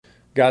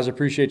Guys,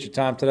 appreciate your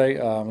time today.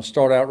 I'm going to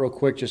start out real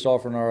quick just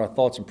offering our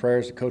thoughts and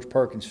prayers to Coach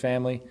Perkins'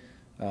 family.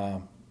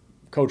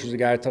 Coach was a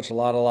guy who touched a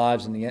lot of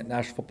lives in the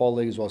National Football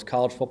League as well as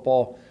college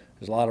football.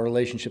 There's a lot of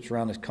relationships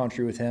around this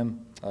country with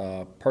him.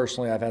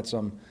 Personally, I've had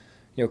some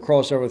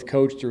crossover with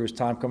Coach through his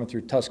time coming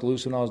through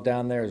Tuscaloosa when I was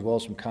down there, as well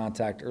as some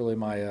contact early in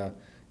my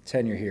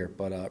tenure here.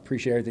 But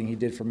appreciate everything he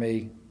did for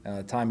me,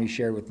 the time he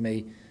shared with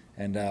me,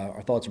 and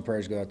our thoughts and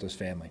prayers go out to his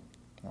family.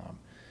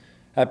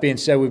 That being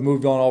said, we've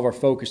moved on all of our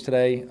focus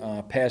today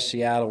past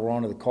Seattle. We're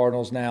on to the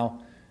Cardinals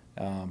now.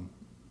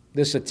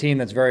 This is a team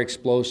that's very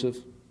explosive.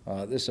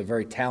 This is a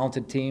very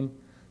talented team.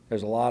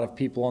 There's a lot of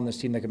people on this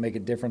team that can make a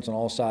difference on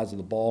all sides of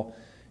the ball.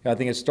 I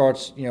think it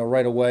starts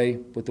right away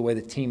with the way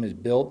the team is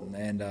built,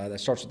 and that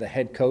starts with the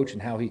head coach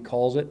and how he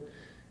calls it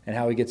and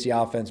how he gets the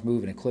offense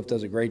moving. And Cliff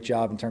does a great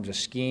job in terms of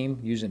scheme,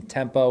 using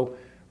tempo,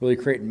 really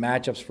creating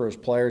matchups for his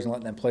players and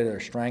letting them play to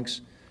their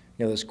strengths.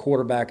 This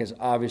quarterback is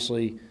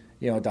obviously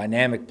a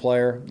dynamic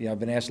player. I've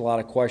been asked a lot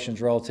of questions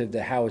relative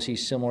to how is he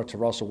similar to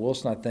Russell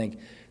Wilson. I think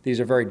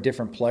these are very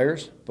different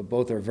players, but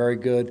both are very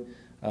good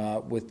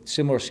with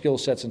similar skill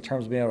sets in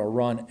terms of being able to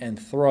run and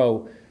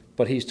throw,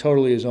 but he's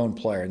totally his own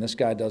player. And this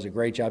guy does a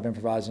great job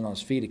improvising on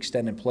his feet,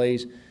 extending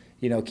plays,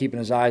 keeping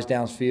his eyes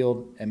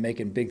downfield and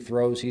making big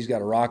throws. He's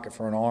got a rocket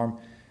for an arm,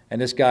 and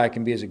this guy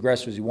can be as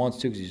aggressive as he wants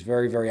to because he's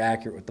very, very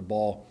accurate with the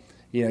ball.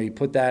 You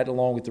put that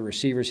along with the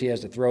receivers he has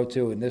to throw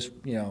to, and this,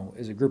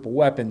 is a group of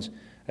weapons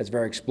that's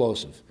very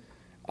explosive.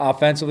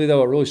 Offensively,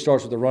 though, it really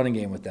starts with the running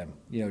game with them.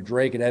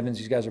 Drake and Evans,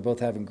 these guys are both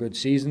having good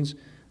seasons.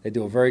 They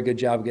do a very good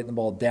job of getting the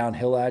ball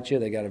downhill at you.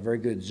 They got a very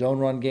good zone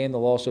run game.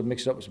 They'll also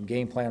mix it up with some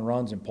game plan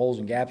runs and pulls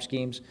and gap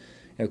schemes.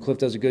 Cliff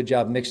does a good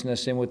job mixing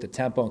this in with the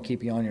tempo and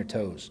keep you on your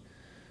toes.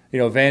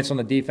 Vance on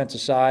the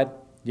defensive side,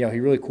 he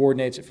really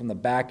coordinates it from the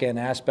back end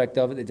aspect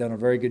of it. They've done a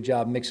very good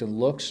job mixing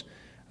looks.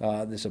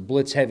 This is a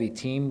blitz-heavy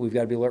team. We've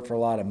got to be alert for a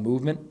lot of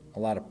movement, a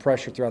lot of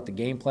pressure throughout the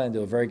game plan.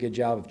 Do a very good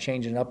job of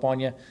changing it up on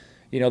you.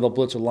 They'll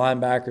blitz with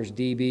linebackers,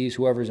 DBs,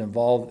 whoever's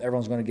involved.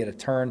 Everyone's going to get a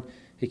turn.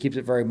 He keeps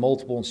it very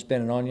multiple and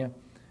spinning on you.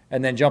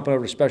 And then jumping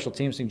over to special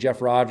teams, I think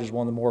Jeff Rogers,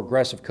 one of the more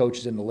aggressive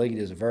coaches in the league, he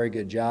does a very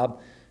good job.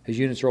 His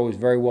units are always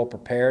very well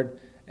prepared,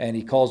 and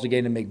he calls the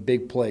game to make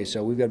big plays.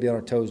 So we've got to be on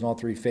our toes in all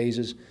three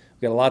phases.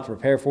 We've got a lot to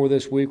prepare for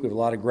this week. We have a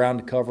lot of ground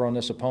to cover on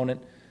this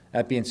opponent.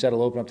 That being said,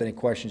 I'll open up to any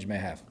questions you may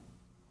have.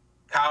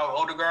 Kyle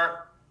Odegaard.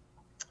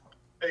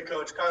 Hey,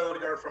 Coach. Kyle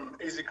Odegaard from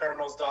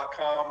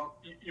azcardinals.com.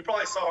 You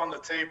probably saw on the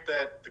tape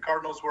that the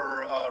Cardinals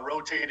were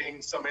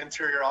rotating some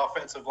interior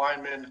offensive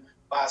linemen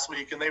last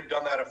week, and they've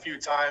done that a few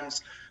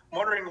times. I'm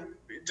wondering,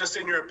 just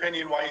in your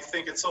opinion, why you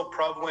think it's so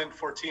prevalent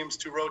for teams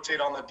to rotate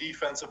on the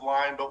defensive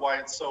line, but why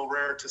it's so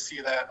rare to see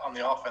that on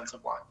the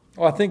offensive line?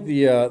 Well, I think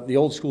the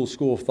old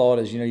school of thought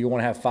is, you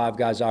want to have five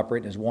guys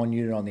operating as one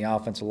unit on the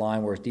offensive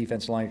line, whereas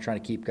defensive line, you're trying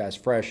to keep guys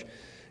fresh.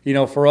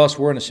 For us,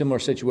 we're in a similar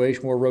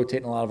situation. We're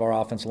rotating a lot of our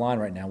offensive line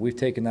right now. We've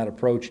taken that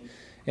approach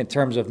in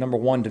terms of, number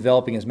one,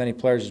 developing as many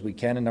players as we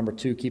can, and number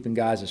two, keeping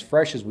guys as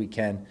fresh as we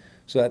can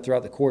so that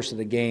throughout the course of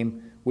the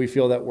game, we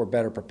feel that we're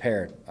better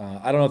prepared.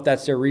 I don't know if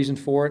that's their reason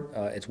for it.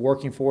 It's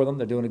working for them.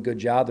 They're doing a good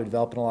job. They're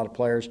developing a lot of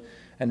players,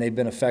 and they've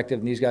been effective,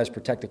 and these guys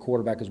protect the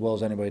quarterback as well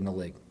as anybody in the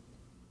league.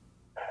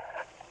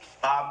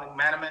 Bob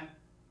McManaman.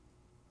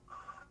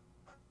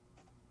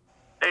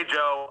 Hey,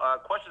 Joe.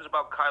 Questions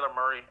about Kyler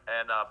Murray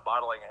and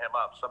bottling him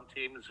up. Some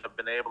teams have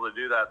been able to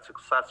do that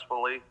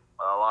successfully,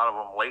 a lot of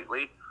them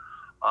lately.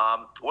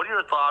 What are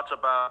your thoughts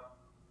about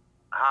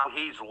how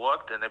he's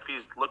looked and if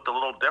he's looked a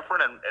little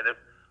different and if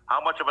how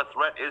much of a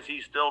threat is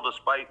he still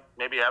despite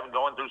maybe having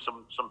going through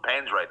some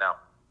pains right now?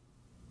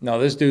 No,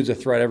 this dude's a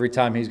threat every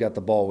time he's got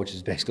the ball, which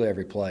is basically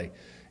every play.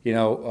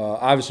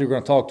 Obviously we're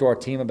going to talk to our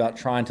team about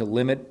trying to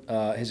limit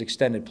his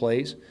extended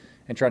plays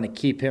and trying to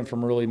keep him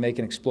from really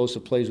making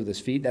explosive plays with his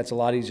feet. That's a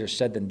lot easier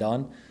said than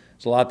done.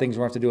 There's a lot of things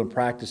we're going to have to do in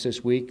practice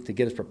this week to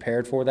get us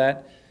prepared for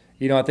that.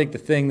 I think the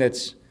thing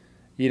that's,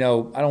 I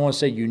don't want to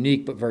say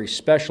unique, but very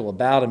special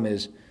about him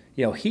is,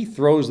 he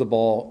throws the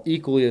ball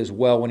equally as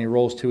well when he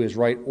rolls to his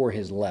right or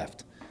his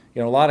left.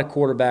 A lot of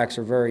quarterbacks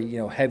are very,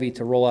 heavy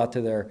to roll out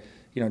to their,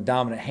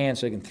 dominant hand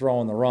so they can throw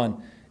on the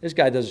run. This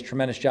guy does a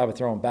tremendous job of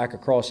throwing back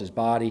across his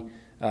body.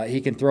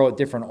 He can throw at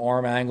different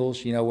arm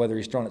angles, whether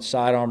he's throwing it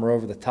sidearm or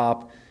over the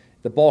top.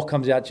 The ball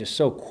comes out just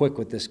so quick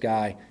with this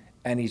guy,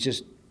 and he's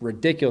just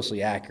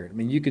ridiculously accurate. I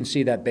mean, you can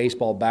see that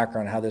baseball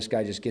background, how this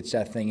guy just gets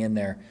that thing in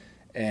there.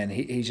 And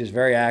he's just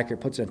very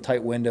accurate, puts it in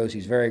tight windows.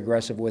 He's very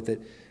aggressive with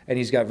it. And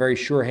he's got very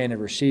sure-handed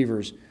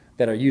receivers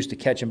that are used to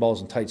catching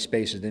balls in tight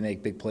spaces. They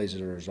make big plays as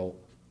a result.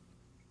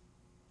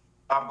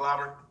 Bob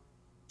Glauber.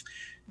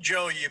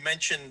 Joe, you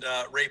mentioned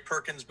Ray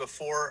Perkins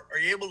before. Are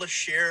you able to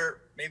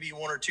share maybe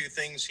one or two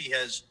things he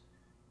has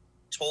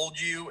told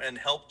you and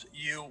helped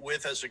you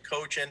with as a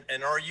coach?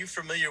 And are you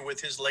familiar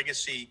with his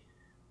legacy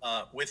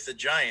with the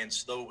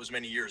Giants, though it was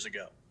many years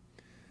ago?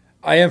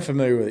 I am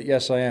familiar with it.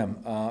 Yes, I am.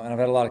 And I've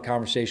had a lot of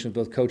conversations with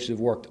both coaches who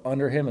have worked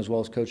under him as well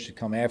as coaches who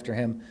come after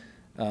him,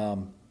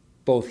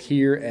 both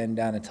here and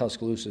down in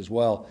Tuscaloosa as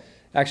well.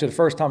 Actually, the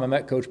first time I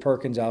met Coach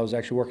Perkins, I was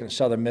actually working at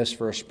Southern Miss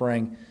for a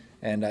spring,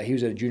 And he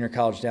was at a junior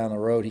college down the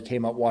road. He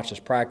came up, watched us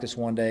practice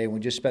one day, and we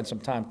just spent some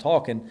time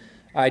talking.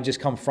 I had just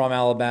come from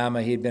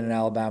Alabama. He had been in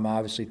Alabama,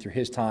 obviously, through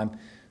his time.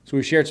 So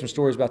we shared some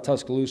stories about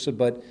Tuscaloosa.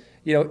 But,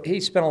 he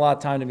spent a lot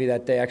of time to me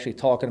that day actually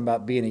talking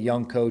about being a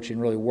young coach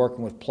and really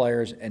working with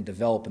players and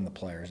developing the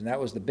players. And that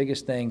was the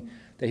biggest thing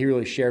that he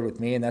really shared with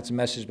me. And that's a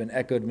message that's been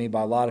echoed to me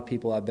by a lot of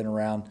people I've been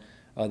around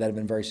that have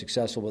been very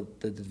successful. But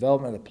the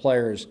development of the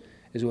players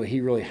is what he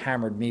really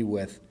hammered me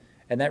with.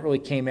 And that really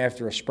came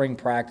after a spring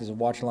practice of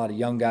watching a lot of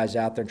young guys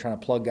out there and trying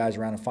to plug guys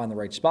around and find the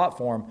right spot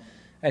for them.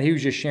 And he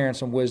was just sharing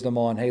some wisdom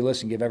on, hey,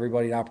 listen, give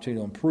everybody an opportunity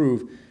to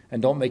improve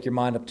and don't make your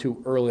mind up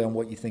too early on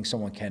what you think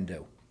someone can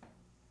do.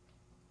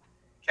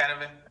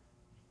 Canavan.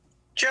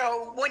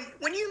 Joe,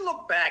 when you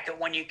look back at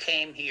when you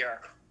came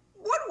here,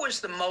 what was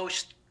the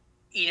most,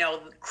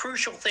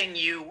 crucial thing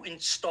you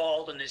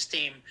installed in this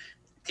team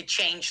to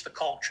change the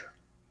culture?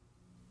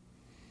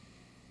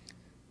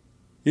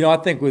 I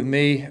think with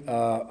me,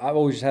 I've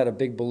always had a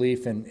big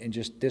belief in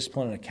just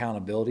discipline and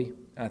accountability.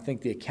 And I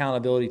think the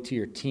accountability to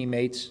your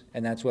teammates,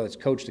 and that's whether it's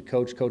coach to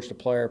coach, coach to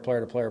player, player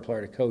to player,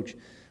 player to coach,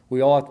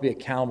 we all have to be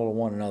accountable to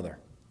one another.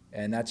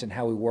 And that's in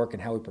how we work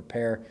and how we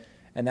prepare.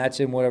 And that's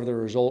in whatever the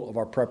result of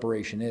our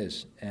preparation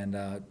is. And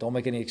don't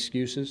make any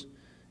excuses.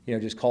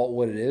 Just call it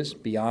what it is.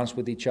 Be honest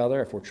with each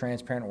other. If we're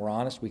transparent and we're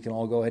honest, we can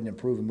all go ahead and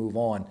improve and move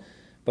on.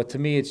 But to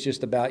me, it's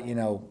just about,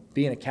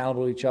 being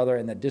accountable to each other,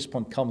 and that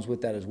discipline comes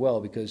with that as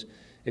well. Because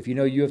if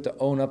you have to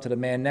own up to the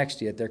man next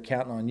to you, if they're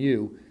counting on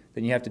you,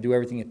 then you have to do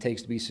everything it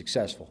takes to be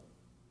successful.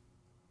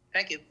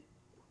 Thank you.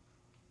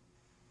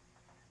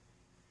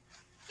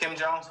 Kim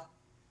Jones.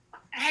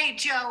 Hey,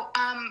 Joe.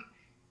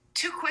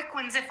 Two quick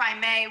ones, if I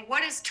may.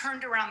 What has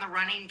turned around the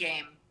running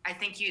game? I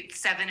think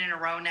 7 in a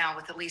row now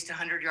with at least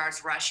 100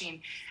 yards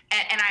rushing.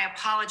 And I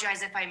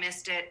apologize if I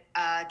missed it.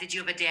 Did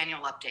you have a Daniel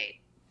update?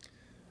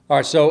 All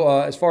right,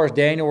 so as far as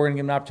Daniel, we're going to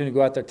give him an opportunity to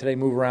go out there today,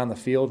 move around the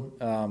field.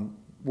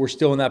 We're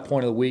still in that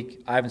point of the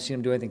week. I haven't seen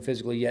him do anything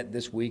physically yet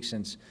this week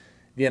since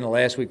the end of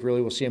last week,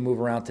 really. We'll see him move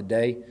around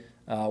today.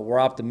 We're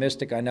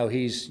optimistic. I know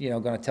he's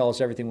going to tell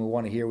us everything we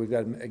want to hear. We've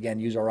got to, again,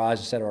 use our eyes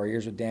instead of our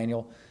ears with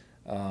Daniel.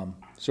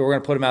 So we're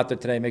going to put him out there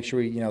today, make sure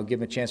we give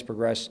him a chance to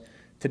progress.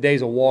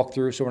 Today's a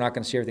walkthrough, so we're not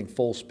going to see everything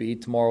full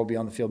speed. Tomorrow we'll be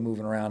on the field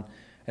moving around.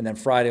 And then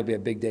Friday will be a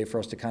big day for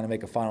us to kind of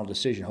make a final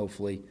decision,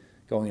 hopefully,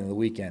 going into the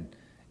weekend.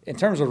 In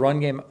terms of the run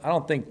game, I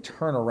don't think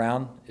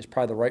turnaround is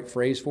probably the right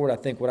phrase for it. I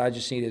think what I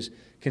just need is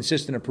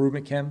consistent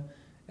improvement, Kim,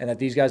 and that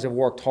these guys have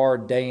worked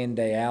hard day in,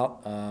 day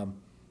out.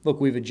 Look,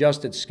 we've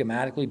adjusted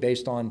schematically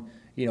based on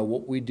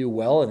what we do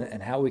well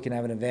and how we can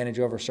have an advantage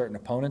over certain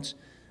opponents.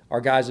 Our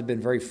guys have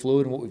been very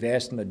fluid in what we've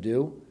asked them to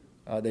do.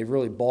 They've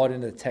really bought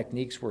into the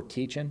techniques we're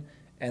teaching,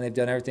 and they've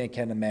done everything they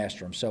can to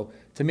master them. So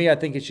to me, I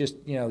think it's just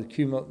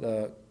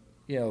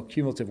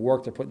cumulative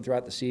work they're putting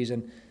throughout the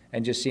season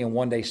and just seeing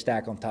one day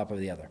stack on top of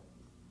the other.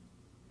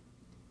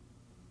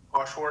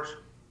 Paul Schwartz.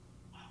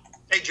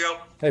 Hey, Joe.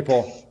 Hey,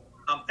 Paul.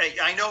 Hey,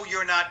 I know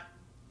you're not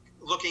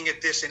looking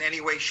at this in any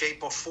way,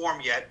 shape, or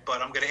form yet,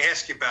 but I'm going to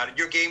ask you about it.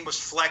 Your game was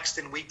flexed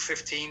in Week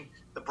 15,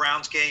 the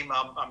Browns game.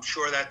 I'm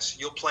sure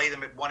you'll play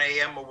them at 1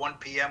 a.m. or 1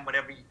 p.m.,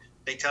 whatever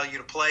they tell you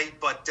to play.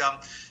 But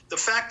the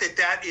fact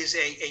that is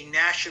a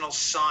national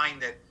sign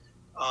that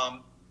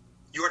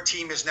your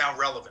team is now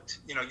relevant.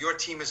 Your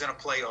team is in a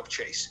playoff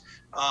chase.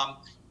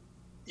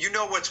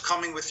 What's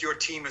coming with your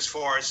team as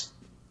far as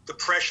the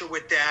pressure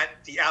with that,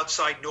 the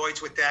outside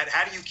noise with that.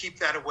 How do you keep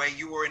that away?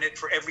 You were in it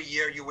for every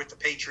year. You were with the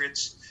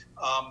Patriots.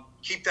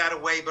 Keep that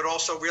away, but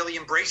also really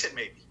embrace it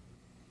maybe.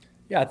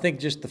 Yeah, I think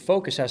just the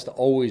focus has to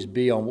always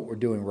be on what we're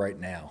doing right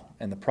now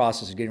and the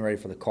process of getting ready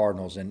for the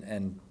Cardinals.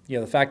 And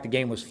the fact the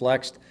game was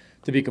flexed,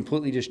 to be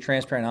completely just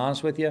transparent and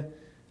honest with you,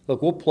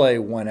 look, we'll play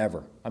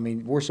whenever. I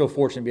mean, we're so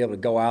fortunate to be able to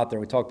go out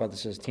there. We talked about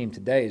this as a team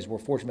today, is we're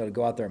fortunate to be able to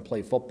go out there and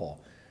play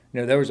football.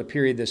 There was a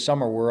period this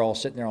summer where we're all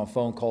sitting there on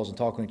phone calls and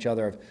talking to each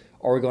other of,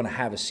 are we going to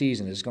have a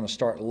season? Is it going to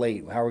start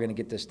late? How are we going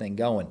to get this thing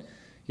going?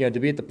 To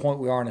be at the point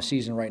we are in a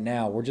season right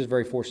now, we're just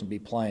very fortunate to be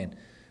playing.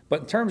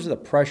 But in terms of the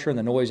pressure and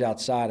the noise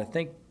outside, I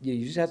think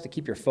you just have to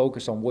keep your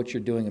focus on what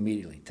you're doing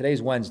immediately.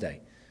 Today's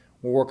Wednesday.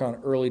 We're working on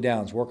early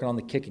downs, working on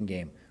the kicking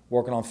game,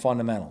 working on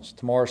fundamentals.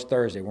 Tomorrow's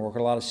Thursday. We're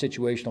working a lot of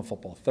situational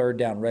football, third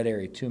down, red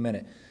area, 2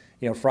 minute.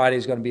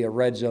 Friday's going to be a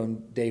red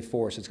zone day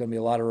for us. It's going to be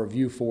a lot of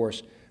review for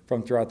us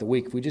from throughout the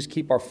week. If we just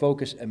keep our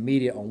focus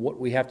immediate on what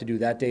we have to do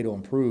that day to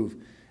improve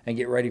and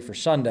get ready for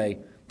Sunday,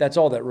 that's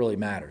all that really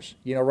matters.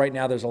 Right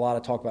now there's a lot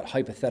of talk about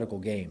hypothetical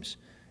games.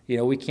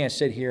 We can't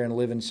sit here and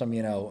live in some,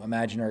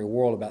 imaginary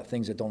world about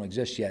things that don't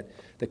exist yet.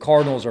 The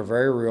Cardinals are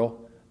very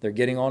real. They're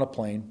getting on a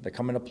plane. They're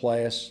coming to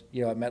play us,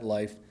 at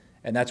MetLife,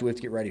 and that's what we have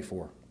to get ready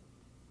for.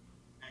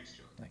 Thanks,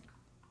 Joe. Thank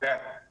you.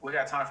 We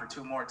got time for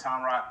two more.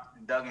 Tom Rock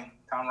and Duggan.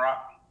 Tom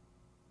Rock.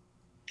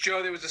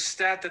 Joe, there was a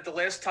stat that the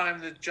last time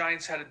the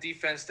Giants had a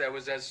defense that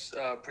was as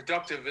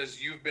productive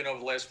as you've been over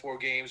the last 4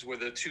 games were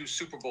the 2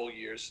 Super Bowl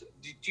years.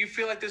 Do you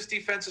feel like this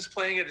defense is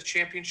playing at a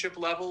championship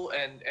level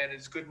and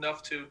is good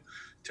enough to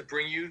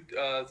bring you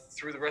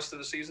through the rest of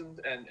the season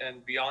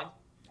and beyond?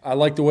 I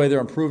like the way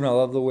they're improving. I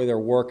love the way they're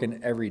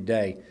working every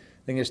day.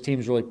 I think this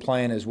team's really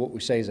playing as what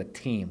we say is a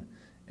team.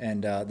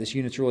 And this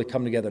unit's really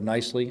come together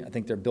nicely. I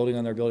think they're building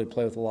on their ability to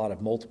play with a lot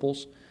of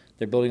multiples.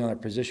 They're building on their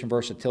position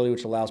versatility,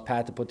 which allows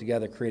Pat to put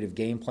together creative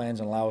game plans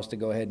and allow us to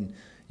go ahead and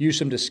use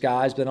some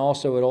disguise. But then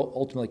also it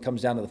ultimately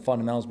comes down to the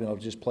fundamentals, being able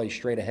to just play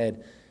straight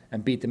ahead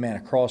and beat the man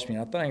across me.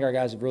 And I think our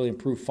guys have really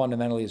improved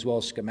fundamentally as well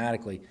as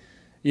schematically.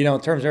 You know,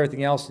 in terms of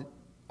everything else,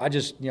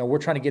 we're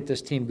trying to get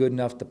this team good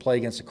enough to play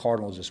against the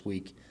Cardinals this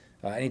week.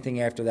 Anything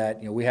after that,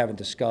 we haven't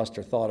discussed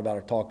or thought about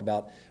or talked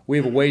about. We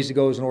have a ways to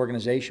go as an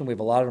organization. We have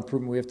a lot of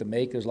improvement we have to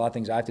make. There's a lot of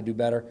things I have to do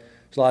better.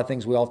 There's a lot of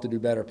things we all have to do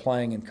better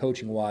playing and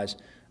coaching-wise.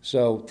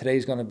 So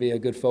today's going to be a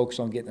good focus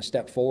on getting a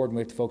step forward, and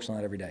we have to focus on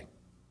that every day.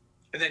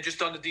 And then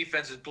just on the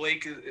defense, is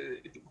Blake,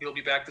 he'll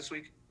be back this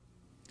week?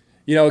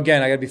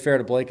 Again, I got to be fair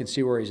to Blake and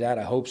see where he's at.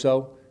 I hope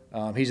so.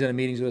 He's in the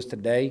meetings with us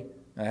today.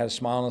 I had a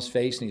smile on his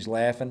face, and he's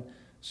laughing.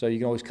 So you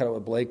can always cut it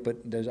with Blake.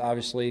 But there's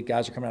obviously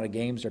guys are coming out of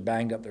games. They're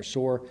banged up. They're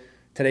sore.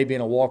 Today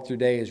being a walkthrough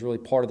day is really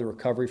part of the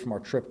recovery from our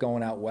trip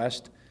going out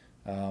west.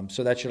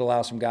 So that should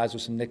allow some guys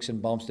with some nicks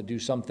and bumps to do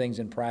some things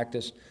in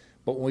practice.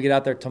 But when we get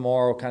out there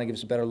tomorrow, kind of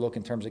gives us a better look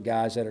in terms of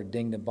guys that are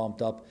dinged and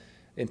bumped up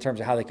in terms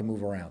of how they can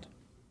move around.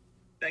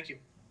 Thank you.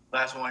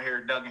 Last one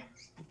here, Duggan.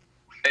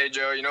 Hey,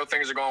 Joe,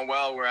 things are going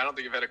well where I don't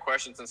think you've had a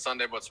question since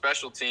Sunday about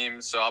special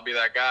teams, so I'll be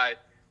that guy.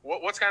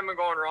 What's kind of been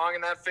going wrong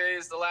in that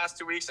phase the last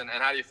 2 weeks, and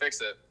how do you fix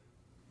it?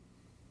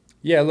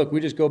 Yeah, look, we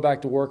just go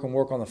back to work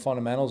on the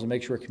fundamentals and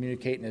make sure we're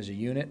communicating as a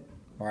unit,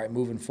 all right,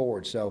 moving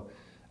forward. So,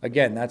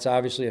 again, that's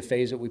obviously a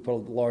phase that we put a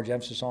large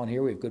emphasis on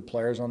here. We have good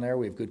players on there.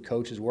 We have good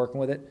coaches working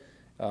with it.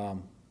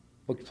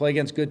 We play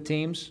against good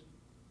teams.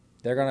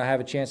 They're going to have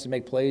a chance to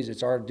make plays.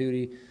 It's our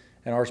duty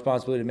and our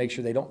responsibility to make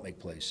sure they don't make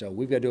plays. So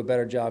we've got to do a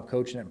better job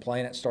coaching it and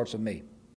playing it. It starts with me.